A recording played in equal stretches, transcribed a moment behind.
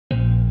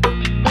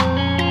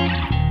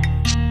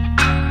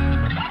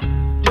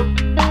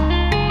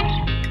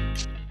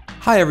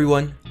Hi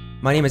everyone,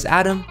 my name is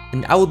Adam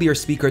and I will be your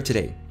speaker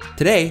today.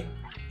 Today,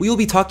 we will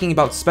be talking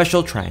about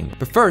special triangle.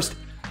 But first,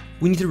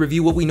 we need to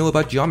review what we know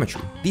about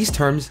geometry. These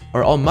terms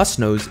are all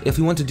must-knows if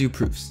we want to do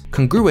proofs.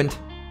 Congruent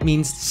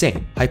means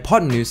same.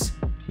 Hypotenuse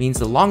means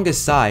the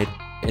longest side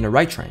in a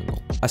right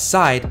triangle. A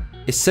side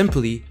is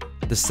simply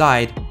the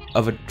side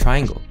of a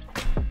triangle.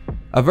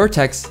 A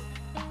vertex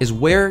is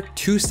where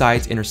two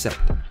sides intersect.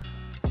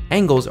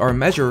 Angles are a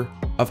measure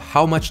of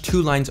how much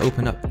two lines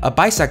open up. A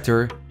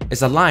bisector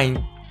is a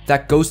line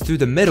that goes through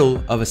the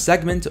middle of a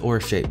segment or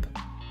a shape,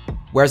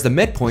 whereas the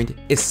midpoint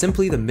is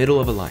simply the middle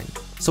of a line.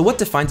 So what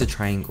defines a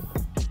triangle?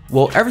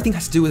 Well, everything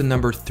has to do with the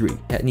number 3.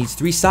 It needs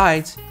 3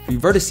 sides, 3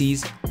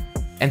 vertices,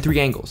 and 3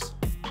 angles.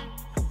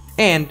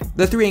 And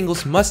the 3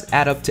 angles must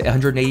add up to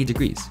 180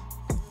 degrees.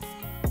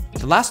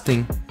 The last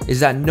thing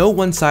is that no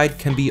one side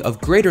can be of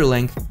greater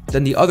length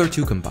than the other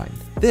two combined.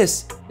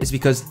 This is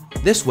because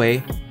this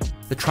way,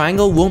 the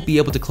triangle won't be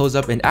able to close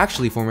up and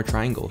actually form a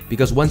triangle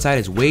because one side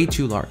is way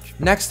too large.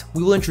 Next,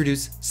 we will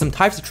introduce some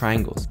types of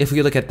triangles. If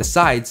we look at the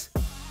sides,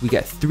 we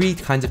get 3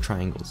 kinds of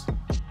triangles: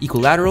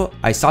 equilateral,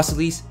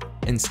 isosceles,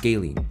 and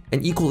scalene.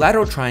 An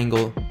equilateral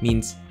triangle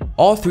means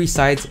all 3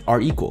 sides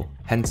are equal,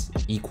 hence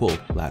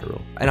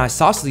equilateral. An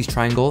isosceles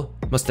triangle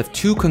must have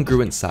 2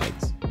 congruent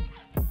sides,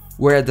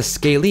 where the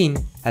scalene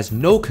has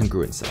no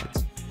congruent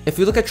sides. If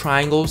we look at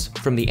triangles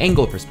from the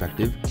angle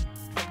perspective,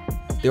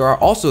 there are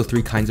also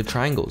 3 kinds of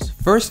triangles.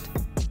 First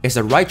is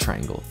a right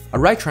triangle. A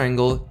right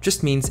triangle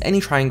just means any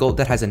triangle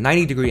that has a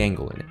 90-degree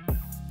angle in it.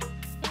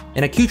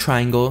 And a acute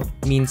triangle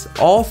means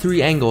all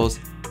 3 angles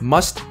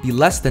must be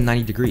less than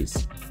 90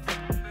 degrees.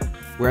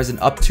 Whereas an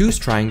obtuse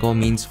triangle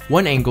means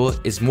one angle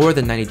is more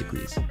than 90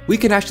 degrees. We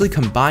can actually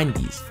combine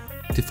these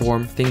to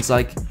form things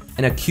like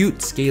an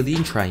acute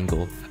scalene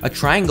triangle. A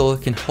triangle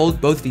can hold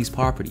both these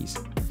properties.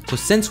 So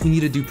since we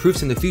need to do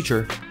proofs in the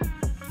future,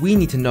 we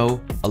need to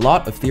know a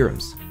lot of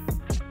theorems.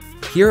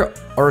 Here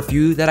are a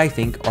few that I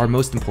think are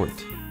most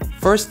important.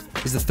 First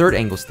is the third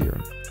angles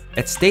theorem.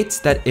 It states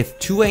that if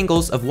 2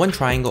 angles of one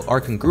triangle are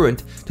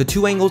congruent to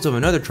 2 angles of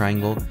another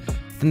triangle,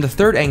 then the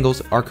third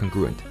angles are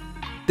congruent.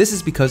 This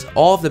is because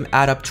all of them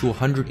add up to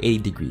 180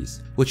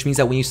 degrees, which means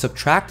that when you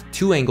subtract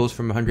 2 angles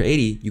from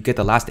 180, you get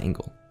the last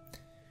angle.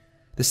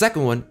 The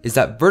second one is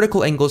that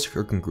vertical angles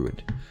are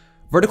congruent.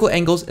 Vertical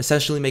angles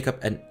essentially make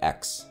up an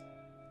x.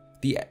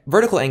 The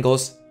vertical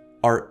angles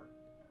are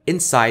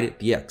inside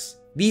the x.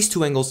 These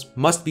 2 angles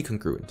must be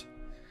congruent.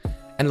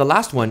 And the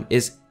last one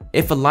is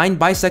if a line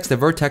bisects the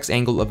vertex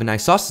angle of an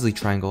isosceles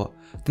triangle,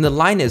 then the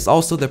line is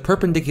also the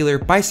perpendicular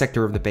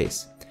bisector of the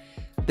base.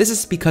 This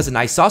is because an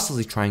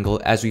isosceles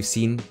triangle, as we've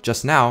seen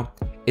just now,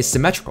 is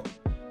symmetrical,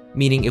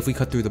 meaning if we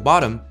cut through the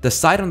bottom, the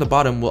side on the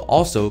bottom will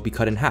also be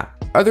cut in half.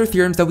 Other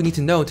theorems that we need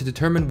to know to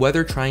determine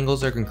whether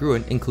triangles are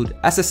congruent include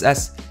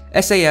SSS,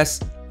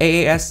 SAS,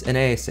 AAS, and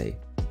ASA.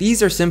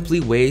 These are simply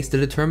ways to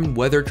determine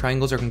whether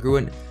triangles are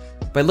congruent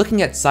by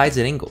looking at sides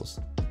and angles.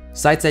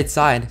 Side, side,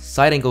 side,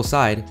 side,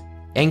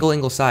 angle,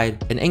 angle,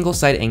 side, and angle,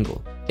 side,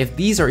 angle. If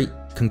these are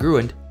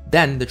congruent,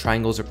 then the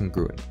triangles are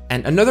congruent.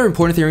 And another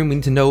important theorem we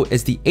need to know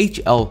is the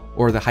HL,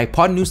 or the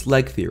hypotenuse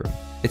leg theorem.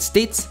 It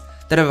states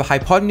that if a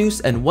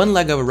hypotenuse and one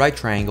leg of a right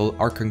triangle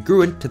are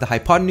congruent to the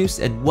hypotenuse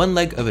and one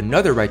leg of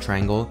another right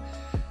triangle,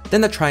 then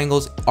the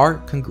triangles are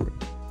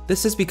congruent.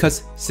 This is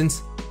because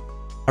since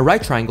a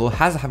right triangle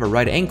has to have a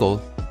right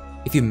angle,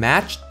 if you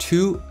match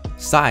 2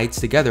 sides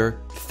together,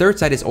 the third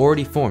side is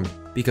already formed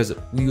because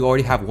we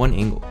already have one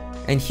angle.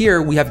 And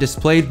here we have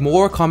displayed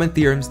more common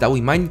theorems that we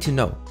might need to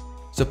know.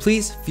 So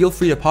please feel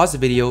free to pause the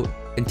video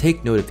and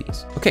take note of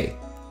these. Okay,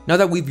 now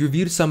that we've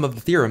reviewed some of the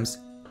theorems,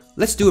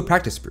 let's do a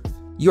practice proof.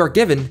 You are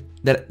given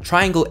that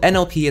triangle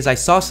NLP is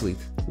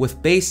isosceles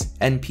with base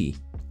NP.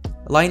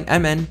 Line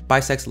MN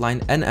bisects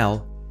line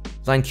NL,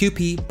 line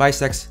QP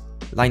bisects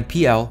line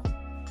PL,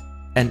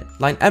 and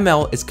line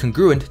ML is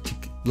congruent to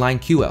line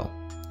QL.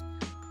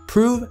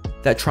 Prove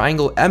that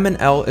triangle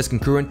MNL is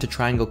congruent to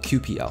triangle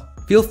QPL.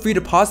 Feel free to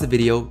pause the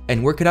video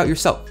and work it out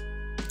yourself.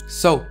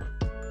 So,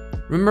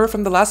 remember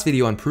from the last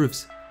video on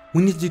proofs,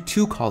 we need to do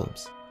 2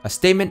 columns, a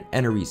statement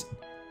and a reason.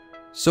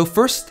 So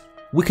first,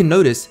 we can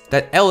notice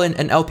that LN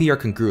and LP are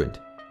congruent,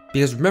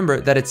 because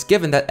remember that it's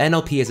given that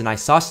NLP is an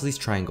isosceles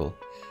triangle,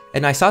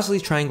 and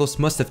isosceles triangles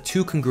must have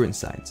 2 congruent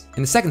sides.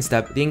 In the second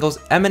step, the angles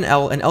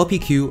MNL and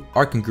LPQ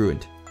are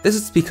congruent. This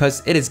is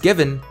because it is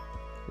given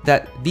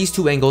that these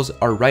 2 angles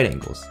are right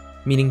angles,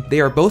 meaning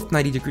they are both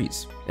 90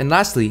 degrees. And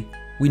lastly,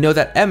 we know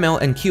that ML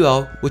and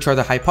QL, which are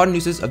the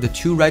hypotenuses of the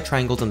 2 right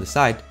triangles on the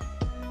side,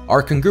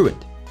 are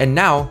congruent. And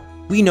now,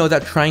 we know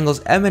that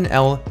triangles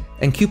MNL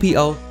and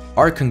QPL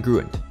are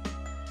congruent.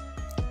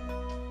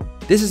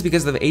 This is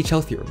because of the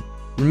HL theorem.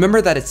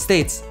 Remember that it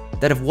states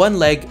that if one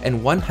leg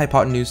and one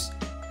hypotenuse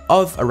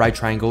of a right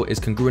triangle is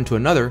congruent to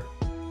another,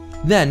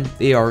 then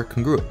they are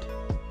congruent.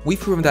 We've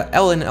proven that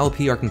LN and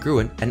LP are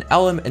congruent and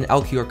LM and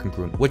LQ are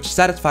congruent, which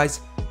satisfies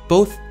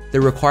both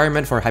the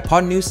requirement for a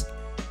hypotenuse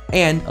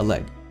and a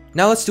leg.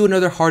 Now let's do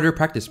another harder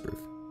practice proof.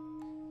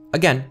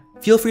 Again,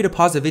 feel free to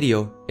pause the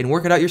video and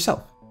work it out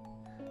yourself.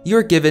 You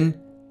are given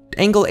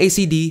angle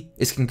ACD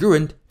is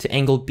congruent to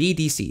angle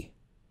BDC.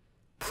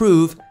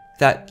 Prove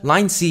that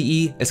line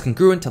CE is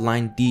congruent to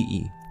line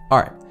DE.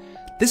 Alright,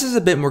 this is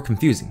a bit more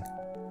confusing.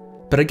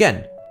 But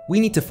again, we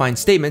need to find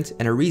statements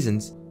and our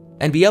reasons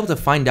and be able to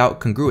find out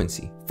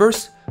congruency.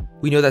 First,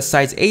 we know that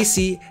sides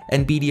AC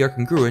and BD are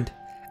congruent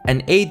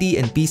and AD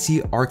and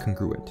BC are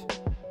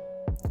congruent.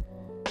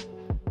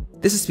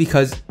 This is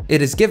because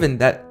it is given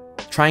that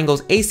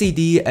triangles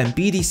ACD and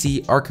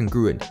BDC are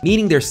congruent,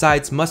 meaning their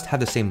sides must have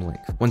the same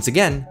length. Once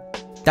again,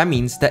 that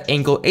means that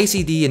angle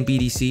ACD and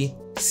BDC,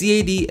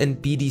 CAD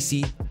and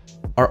BDC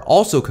are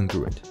also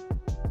congruent,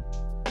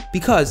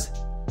 because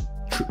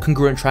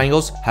congruent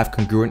triangles have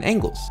congruent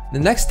angles. The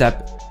next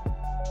step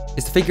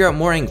is to figure out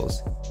more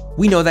angles.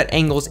 We know that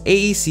angles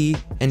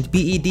AEC and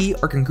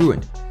BED are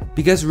congruent,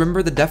 because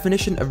remember the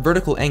definition of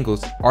vertical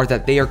angles are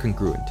that they are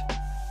congruent.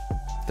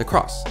 The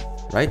cross,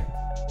 right?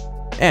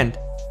 And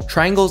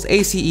triangles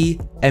ACE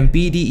and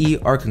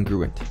BDE are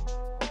congruent.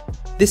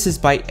 This is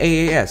by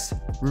AAS.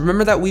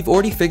 Remember that we've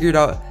already figured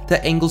out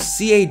that angles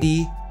CAD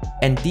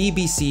and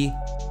DBC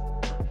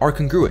are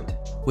congruent,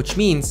 which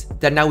means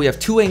that now we have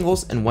two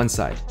angles and one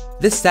side.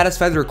 This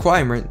satisfies the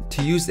requirement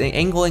to use the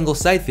angle-angle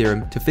side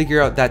theorem to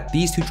figure out that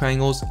these two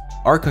triangles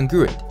are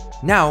congruent.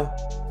 Now,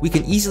 we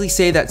can easily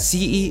say that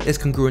CE is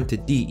congruent to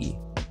DE,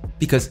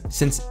 because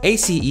since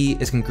ACE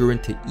is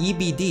congruent to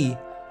EBD,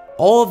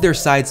 all of their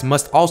sides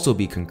must also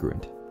be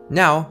congruent.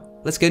 Now,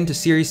 let's get into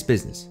serious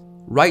business.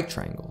 Right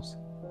triangles.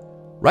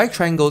 Right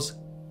triangles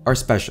are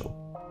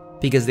special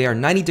because they are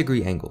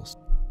 90-degree angles.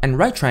 And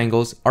right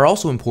triangles are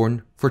also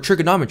important for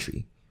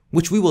trigonometry,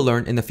 which we will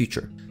learn in the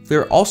future.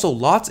 There are also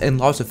lots and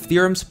lots of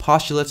theorems,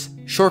 postulates,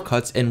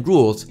 shortcuts, and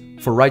rules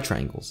for right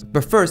triangles.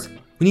 But first,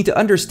 we need to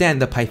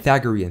understand the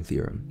Pythagorean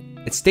theorem.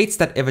 It states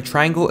that if a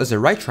triangle is a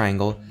right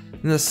triangle,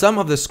 then the sum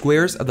of the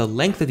squares of the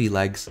length of the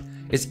legs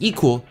is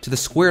equal to the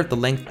square of the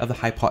length of the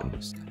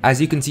hypotenuse. As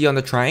you can see on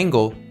the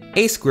triangle,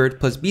 a squared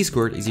plus b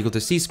squared is equal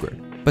to c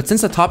squared. But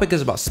since the topic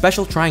is about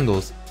special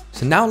triangles,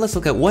 so now let's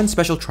look at one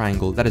special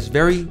triangle that is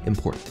very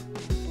important.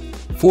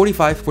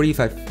 45,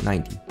 45,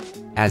 90.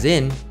 As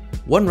in,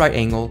 one right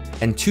angle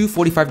and two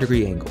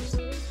 45-degree angles.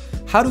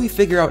 How do we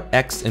figure out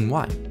x and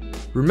y?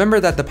 Remember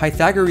that the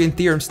Pythagorean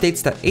theorem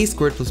states that a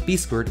squared plus b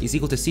squared is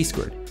equal to c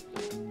squared.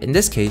 In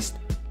this case,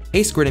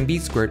 a squared and b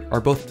squared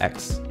are both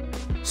x.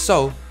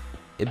 So,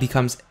 it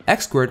becomes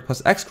x squared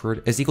plus x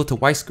squared is equal to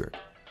y squared.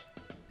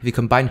 If you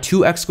combine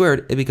 2x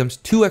squared, it becomes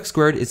 2x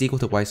squared is equal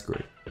to y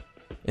squared.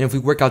 And if we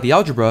work out the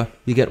algebra,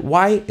 we get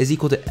y is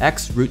equal to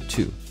x root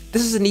 2.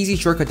 This is an easy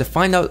shortcut to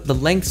find out the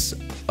lengths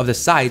of the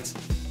sides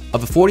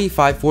of a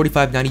 45,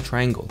 45, 90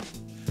 triangle,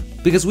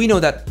 because we know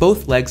that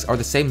both legs are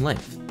the same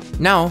length.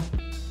 Now,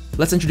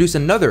 let's introduce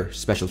another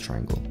special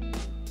triangle.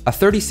 A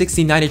 30,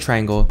 60, 90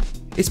 triangle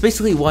is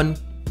basically one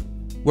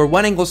where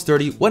one angle is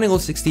 30, one angle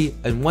is 60,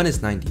 and one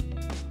is 90.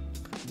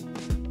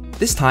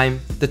 This time,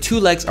 the two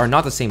legs are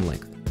not the same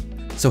length.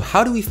 So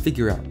how do we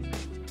figure out?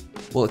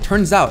 Well, it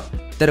turns out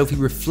that if we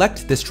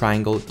reflect this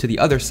triangle to the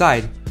other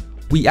side,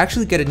 we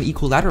actually get an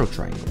equilateral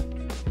triangle.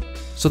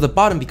 So the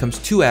bottom becomes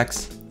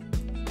 2x,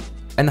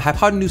 and the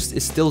hypotenuse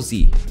is still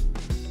z.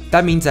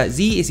 That means that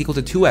z is equal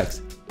to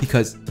 2x,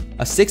 because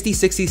a 60,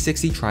 60,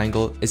 60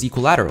 triangle is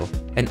equilateral,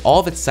 and all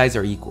of its sides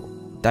are equal.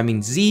 That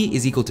means z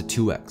is equal to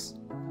 2x.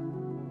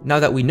 Now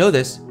that we know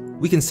this,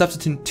 we can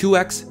substitute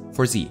 2x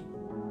for z.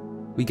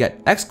 We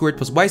get x squared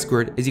plus y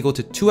squared is equal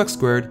to 2x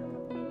squared,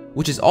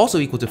 which is also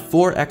equal to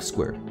 4x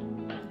squared.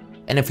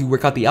 And if we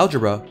work out the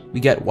algebra, we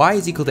get y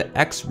is equal to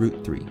x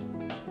root 3.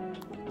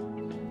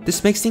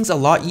 This makes things a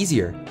lot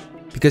easier,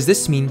 because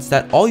this means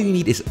that all you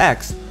need is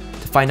x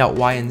to find out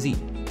y and z.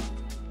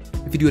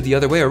 If you do it the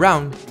other way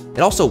around,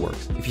 it also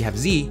works. If you have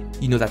z,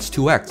 you know that's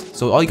 2x,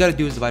 so all you gotta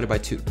do is divide it by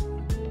 2.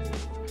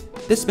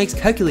 This makes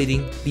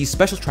calculating these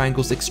special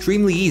triangles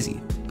extremely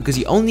easy, because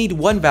you only need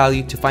one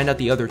value to find out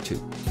the other two.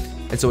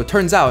 And so it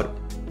turns out,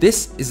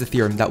 this is the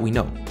theorem that we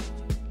know.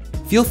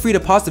 Feel free to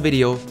pause the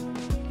video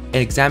and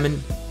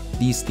examine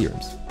these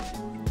theorems.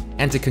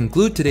 And to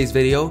conclude today's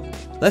video,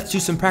 let's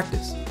do some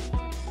practice.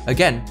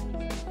 Again,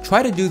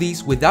 try to do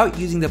these without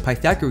using the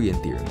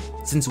Pythagorean theorem,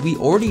 since we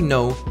already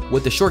know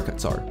what the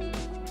shortcuts are.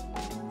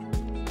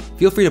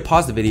 Feel free to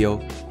pause the video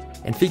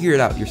and figure it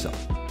out yourself.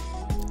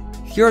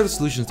 Here are the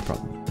solutions to the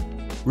problem.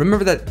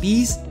 Remember that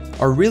these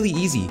are really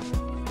easy,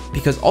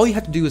 because all you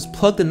have to do is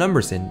plug the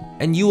numbers in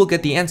and you will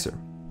get the answer.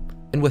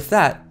 And with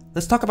that,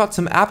 let's talk about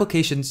some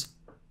applications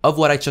of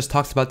what I just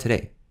talked about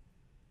today.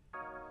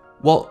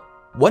 Well,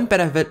 one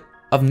benefit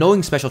of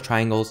knowing special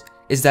triangles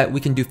is that we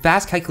can do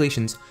fast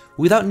calculations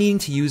without needing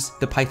to use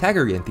the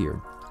Pythagorean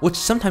theorem, which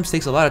sometimes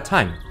takes a lot of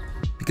time,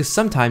 because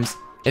sometimes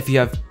if you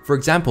have, for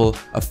example,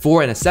 a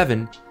 4 and a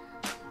 7,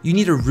 you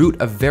need to root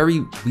a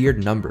very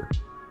weird number.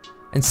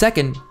 And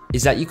second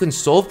is that you can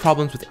solve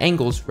problems with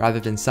angles rather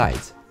than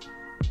sides.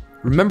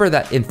 Remember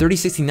that in 30,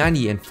 60,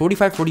 90 and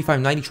 45, 45,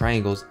 90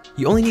 triangles,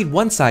 you only need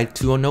one side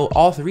to know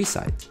all three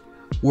sides.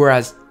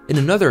 Whereas in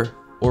another,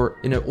 or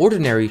in an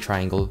ordinary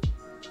triangle,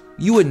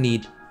 you would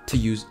need to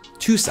use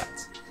two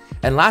sides.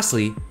 And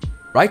lastly,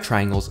 right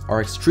triangles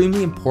are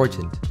extremely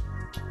important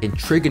in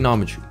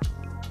trigonometry.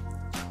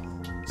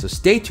 So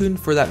stay tuned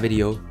for that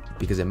video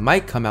because it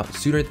might come out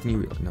sooner than you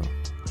realize. No,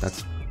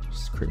 that's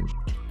just cringe.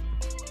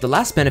 The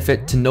last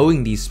benefit to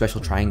knowing these special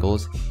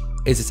triangles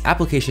is its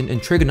application in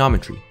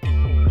trigonometry.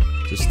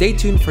 So stay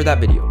tuned for that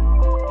video.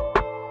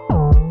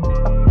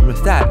 And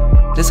with that,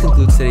 this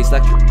concludes today's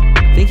lecture.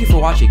 Thank you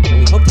for watching, and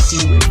we hope to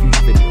see you in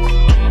future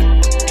videos.